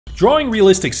Drawing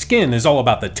realistic skin is all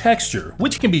about the texture,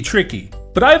 which can be tricky.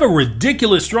 But I have a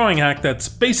ridiculous drawing hack that's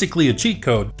basically a cheat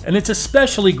code, and it's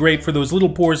especially great for those little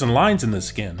pores and lines in the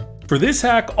skin. For this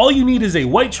hack, all you need is a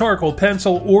white charcoal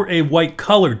pencil or a white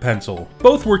colored pencil.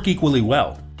 Both work equally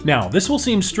well. Now, this will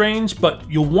seem strange, but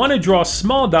you'll want to draw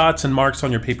small dots and marks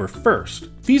on your paper first.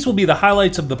 These will be the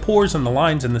highlights of the pores and the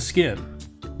lines in the skin.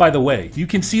 By the way, you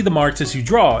can see the marks as you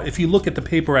draw if you look at the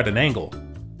paper at an angle.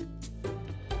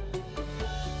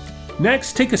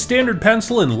 Next, take a standard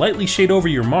pencil and lightly shade over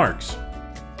your marks.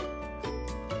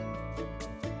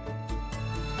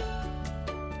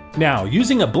 Now,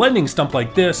 using a blending stump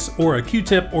like this, or a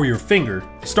Q-tip or your finger,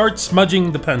 start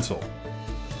smudging the pencil.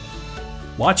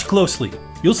 Watch closely.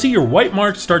 You'll see your white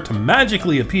marks start to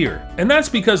magically appear, and that's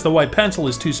because the white pencil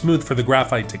is too smooth for the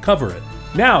graphite to cover it.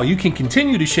 Now, you can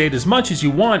continue to shade as much as you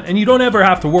want, and you don't ever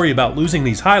have to worry about losing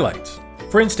these highlights.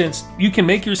 For instance, you can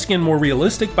make your skin more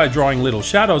realistic by drawing little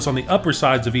shadows on the upper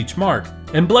sides of each mark,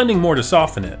 and blending more to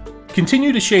soften it.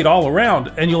 Continue to shade all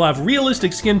around, and you'll have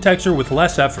realistic skin texture with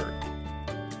less effort.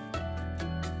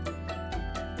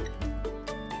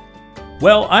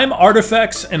 Well, I'm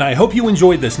Artifacts, and I hope you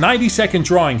enjoyed this 90-second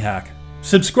drawing hack.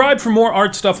 Subscribe for more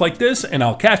art stuff like this, and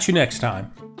I'll catch you next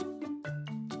time.